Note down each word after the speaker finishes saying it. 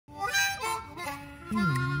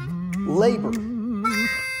labor,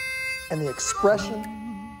 and the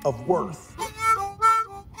expression of worth.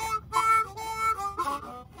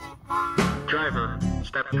 Driver,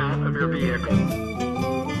 step out of your vehicle.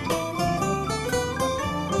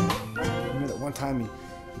 Remember that one time he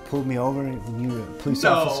pulled me over when you were a police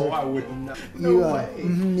officer? No, I wouldn't. No way.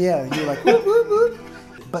 Yeah, you're like, whoop, whoop, whoop.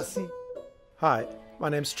 But see. Hi, my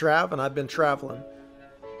name's Trav, and I've been traveling.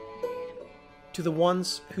 To the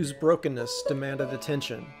ones whose brokenness demanded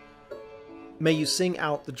attention, may you sing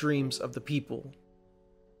out the dreams of the people.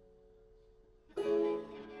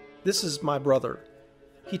 This is my brother.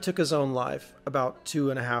 He took his own life about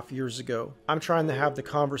 2.5 years ago. I'm trying to have the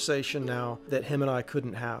conversation now that him and I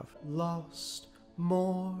couldn't have. Lost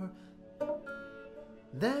more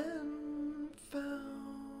than found.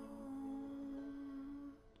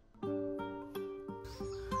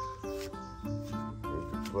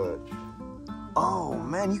 Here's the clutch. Oh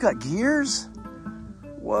man, you got gears?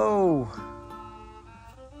 Whoa.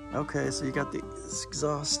 Okay, so you got the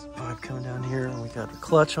exhaust pipe coming down here, and we got the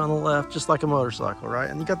clutch on the left, just like a motorcycle, right?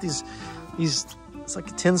 And you got these, it's like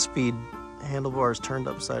a 10-speed handlebars turned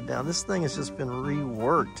upside down. This thing has just been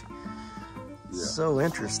reworked. Yeah. So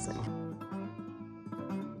interesting.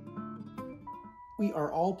 We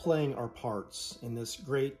are all playing our parts in this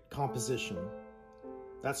great composition.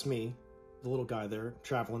 That's me, the little guy there,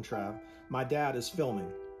 Traveling Trav. My dad is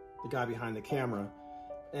filming, the guy behind the camera,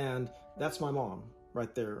 and that's my mom,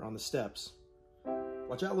 right there on the steps.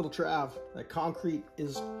 Watch out, little Trav. That concrete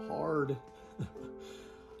is hard.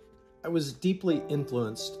 I was deeply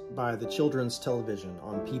influenced by the children's television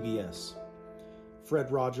on PBS. Fred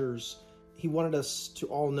Rogers, he wanted us to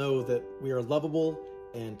all know that we are lovable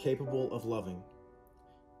and capable of loving.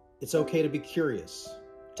 It's okay to be curious,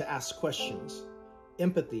 to ask questions.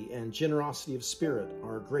 Empathy and generosity of spirit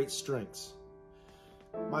are great strengths.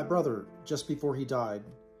 My brother, just before he died,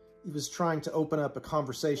 he was trying to open up a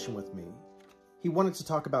conversation with me. He wanted to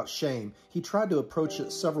talk about shame. He tried to approach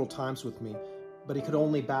it several times with me, but he could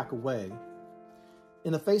only back away.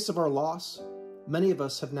 In the face of our loss, many of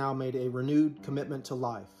us have now made a renewed commitment to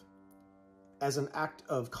life. As an act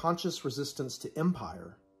of conscious resistance to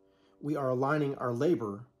empire, we are aligning our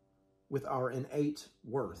labor with our innate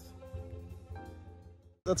worth.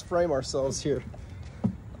 Let's frame ourselves here.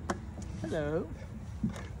 Hello.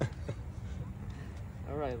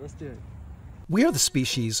 All right, let's do it. We are the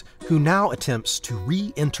species who now attempts to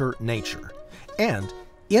re-enter nature. And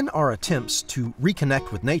in our attempts to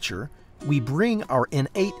reconnect with nature, we bring our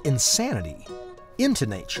innate insanity into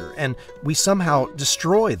nature, and we somehow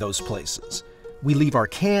destroy those places. We leave our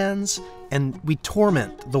cans, and we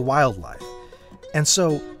torment the wildlife. And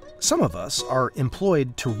so, some of us are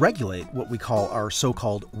employed to regulate what we call our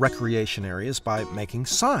so-called recreation areas by making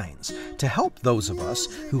signs to help those of us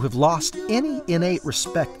who have lost any innate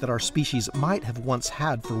respect that our species might have once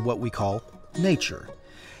had for what we call nature.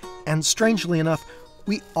 And strangely enough,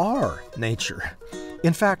 we are nature.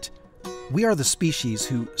 In fact, we are the species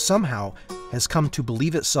who somehow has come to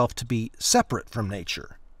believe itself to be separate from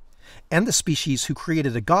nature, and the species who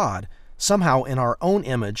created a God somehow in our own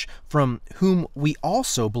image from whom we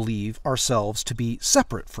also believe ourselves to be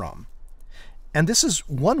separate from. And this is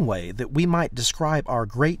one way that we might describe our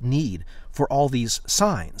great need for all these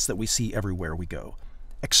signs that we see everywhere we go.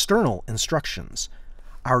 External instructions,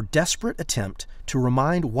 our desperate attempt to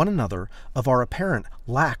remind one another of our apparent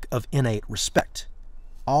lack of innate respect.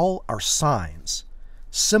 All are signs,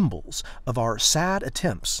 symbols of our sad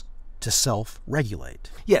attempts to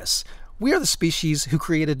self-regulate. Yes, we are the species who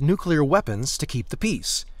created nuclear weapons to keep the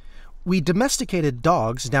peace. We domesticated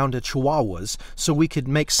dogs down to chihuahuas so we could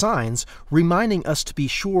make signs reminding us to be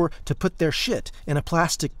sure to put their shit in a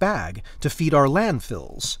plastic bag to feed our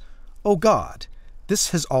landfills. Oh God,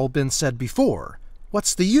 this has all been said before.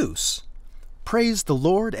 What's the use? Praise the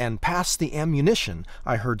Lord and pass the ammunition,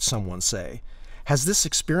 I heard someone say. Has this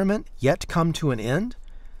experiment yet come to an end?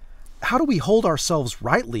 How do we hold ourselves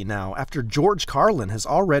rightly now after George Carlin has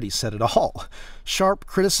already said it all? Sharp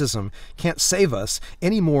criticism can't save us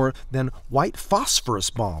any more than white phosphorus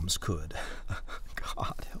bombs could.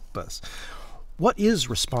 God help us. What is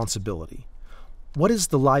responsibility? What is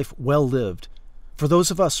the life well lived? For those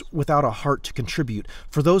of us without a heart to contribute,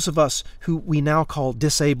 for those of us who we now call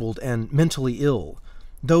disabled and mentally ill,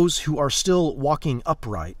 those who are still walking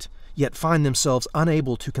upright, yet find themselves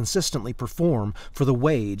unable to consistently perform for the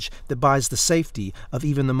wage that buys the safety of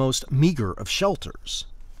even the most meager of shelters.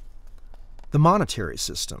 The monetary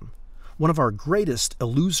system, one of our greatest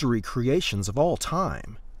illusory creations of all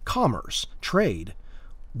time, commerce, trade.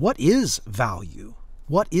 What is value?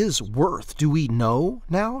 What is worth? Do we know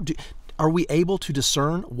now? Are we able to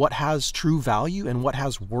discern what has true value and what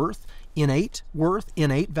has worth innate worth,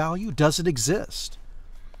 innate value? Does it exist?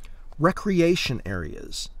 Recreation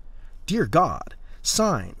areas. Dear God,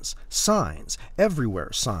 signs,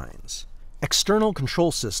 everywhere signs. External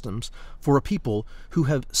control systems for a people who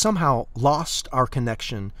have somehow lost our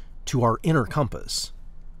connection to our inner compass.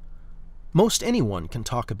 Most anyone can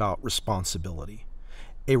talk about responsibility.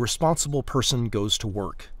 A responsible person goes to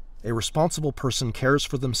work. A responsible person cares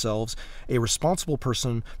for themselves. A responsible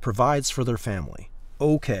person provides for their family.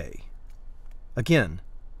 Okay. Again,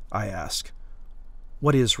 I ask,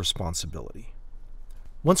 what is responsibility?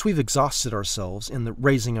 Once we've exhausted ourselves in the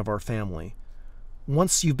raising of our family,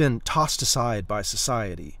 once you've been tossed aside by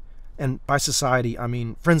society, and by society I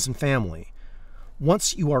mean friends and family,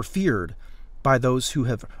 once you are feared by those who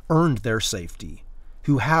have earned their safety,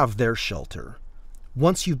 who have their shelter,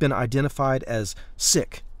 once you've been identified as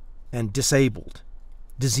sick and disabled,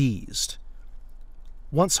 diseased,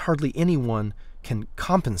 once hardly anyone can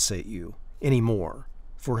compensate you anymore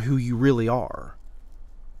for who you really are.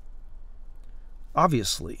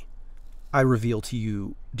 Obviously, I reveal to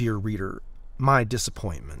you, dear reader, my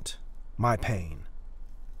disappointment, my pain.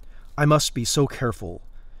 I must be so careful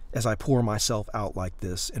as I pour myself out like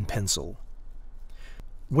this in pencil.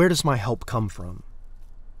 Where does my help come from?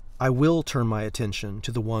 I will turn my attention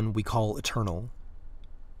to the one we call eternal.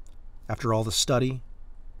 After all the study,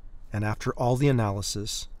 and after all the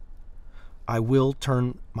analysis, I will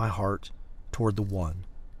turn my heart toward the one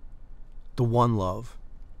love.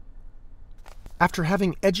 After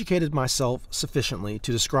having educated myself sufficiently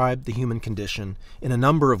to describe the human condition in a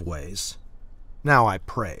number of ways, now I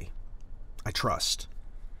pray, I trust.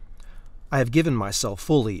 I have given myself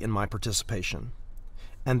fully in my participation,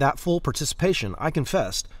 and that full participation, I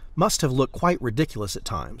confessed, must have looked quite ridiculous at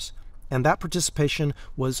times, and that participation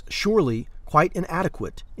was surely quite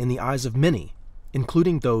inadequate in the eyes of many,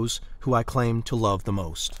 including those who I claim to love the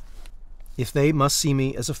most. If they must see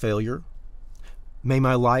me as a failure, may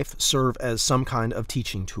my life serve as some kind of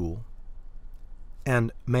teaching tool,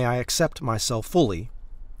 and may I accept myself fully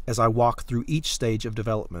as I walk through each stage of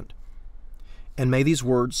development, and may these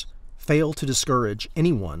words fail to discourage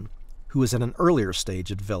anyone who is at an earlier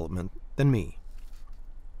stage of development than me.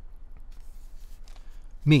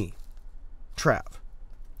 Me, Trav,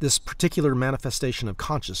 this particular manifestation of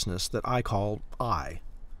consciousness that I call I,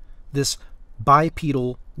 this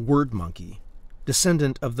bipedal word monkey,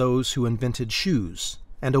 descendant of those who invented shoes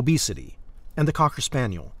and obesity and the Cocker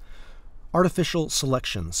Spaniel. Artificial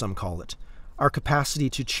selection, some call it, our capacity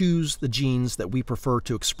to choose the genes that we prefer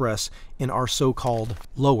to express in our so-called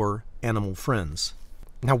lower animal friends.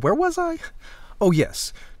 Now, where was I? Oh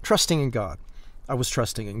yes, trusting in God. I was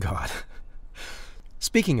trusting in God.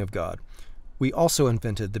 Speaking of God, we also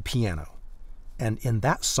invented the piano, and in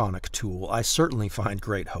that sonic tool I certainly find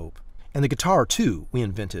great hope. And the guitar, too, we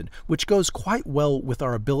invented, which goes quite well with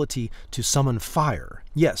our ability to summon fire.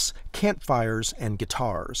 Yes, campfires and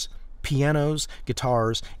guitars. Pianos,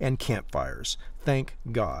 guitars, and campfires. Thank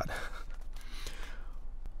God.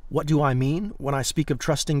 What do I mean when I speak of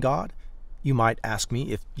trusting God? You might ask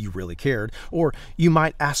me if you really cared, or you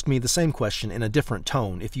might ask me the same question in a different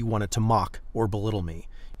tone if you wanted to mock or belittle me.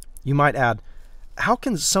 You might add, how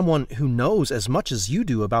can someone who knows as much as you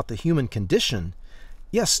do about the human condition,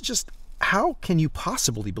 yes, just how can you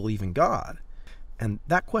possibly believe in God? And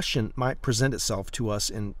that question might present itself to us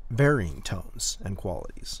in varying tones and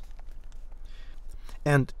qualities.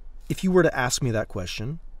 And if you were to ask me that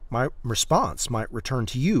question, my response might return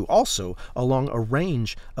to you also along a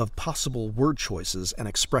range of possible word choices and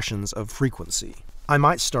expressions of frequency. I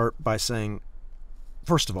might start by saying,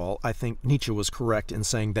 first of all, I think Nietzsche was correct in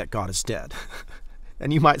saying that God is dead.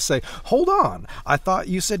 And you might say, hold on, I thought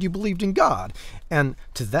you said you believed in God. And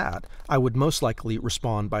to that, I would most likely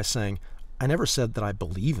respond by saying, I never said that I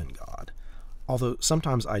believe in God, although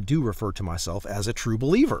sometimes I do refer to myself as a true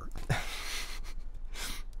believer.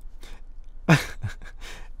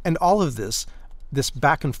 And all of this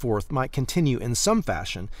back and forth might continue in some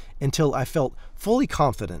fashion until I felt fully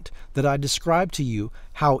confident that I described to you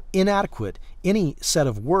how inadequate any set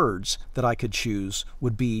of words that I could choose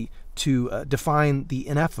would be to define the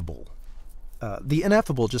ineffable. The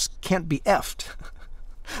ineffable just can't be effed.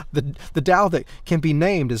 The Tao that can be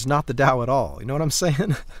named is not the Tao at all. You know what I'm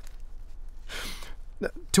saying?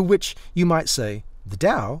 To which you might say, the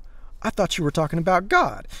Tao? I thought you were talking about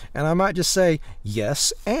God. And I might just say,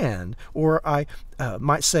 yes, and. Or I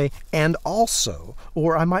might say, and also.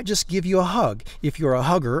 Or I might just give you a hug if you're a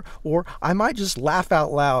hugger. Or I might just laugh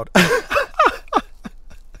out loud.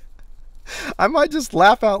 I might just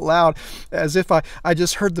laugh out loud as if I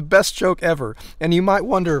just heard the best joke ever. And you might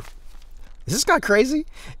wonder, Is this guy crazy?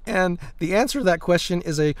 And the answer to that question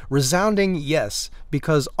is a resounding yes,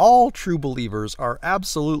 because all true believers are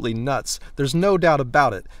absolutely nuts. There's no doubt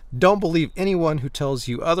about it. Don't believe anyone who tells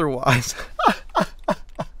you otherwise.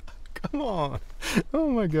 Come on. Oh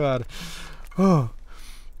my God. Oh.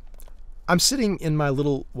 I'm sitting in my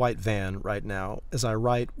little white van right now as I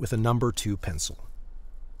write with a number 2 pencil.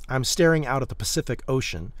 I'm staring out at the Pacific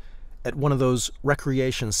Ocean, at one of those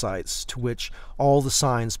recreation sites to which all the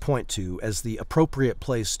signs point to as the appropriate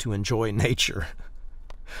place to enjoy nature.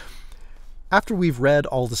 After we've read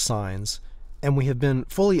all the signs, and we have been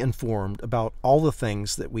fully informed about all the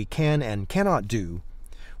things that we can and cannot do,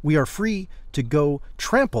 we are free to go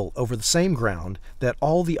trample over the same ground that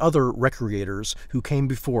all the other recreators who came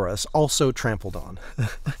before us also trampled on.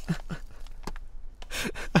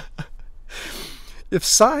 If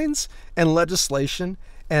signs and legislation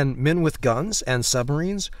and men with guns and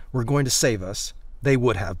submarines were going to save us, they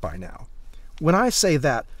would have by now. When I say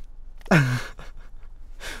that,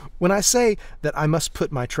 when I say that I must put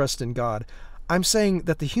my trust in God, I'm saying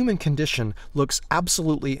that the human condition looks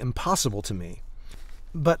absolutely impossible to me.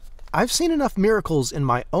 But I've seen enough miracles in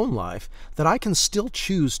my own life that I can still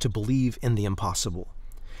choose to believe in the impossible.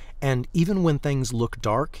 And even when things look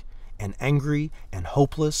dark and angry and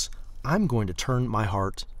hopeless, I'm going to turn my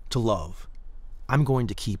heart to love. I'm going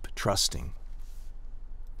to keep trusting.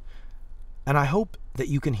 And I hope that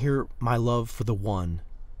you can hear my love for the One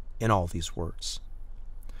in all these words.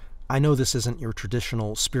 I know this isn't your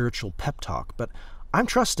traditional spiritual pep talk, but I'm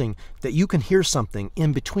trusting that you can hear something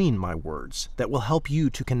in between my words that will help you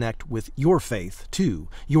to connect with your faith too,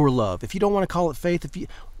 your love. If you don't want to call it faith,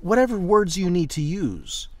 whatever words you need to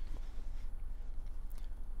use.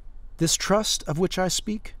 This trust of which I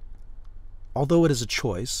speak, although it is a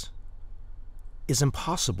choice, is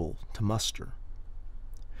impossible to muster.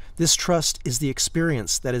 This trust is the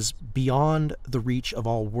experience that is beyond the reach of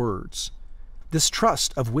all words. This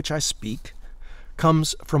trust of which I speak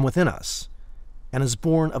comes from within us and is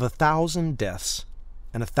born of 1,000 deaths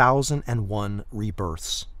and 1,001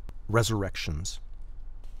 rebirths, resurrections.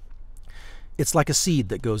 It's like a seed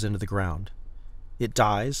that goes into the ground. It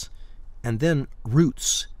dies, and then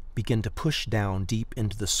roots begin to push down deep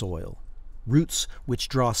into the soil. Roots which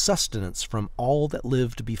draw sustenance from all that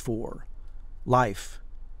lived before. Life,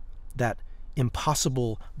 that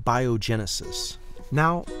impossible biogenesis.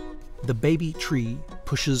 Now, the baby tree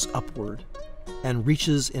pushes upward and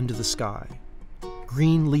reaches into the sky.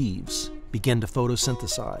 Green leaves begin to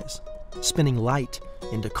photosynthesize, spinning light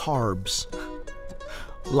into carbs.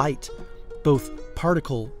 Light, both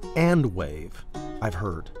particle and wave, I've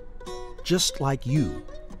heard. Just like you.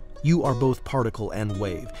 You are both particle and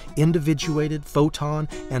wave, individuated, photon,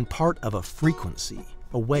 and part of a frequency,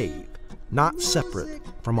 a wave, not separate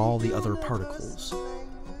from all the other particles.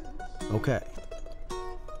 Okay,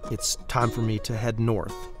 it's time for me to head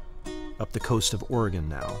north, up the coast of Oregon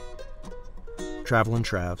now. Travelin'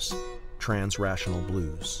 Travs, Trans-Rational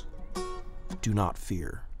Blues. Do not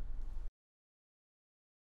fear.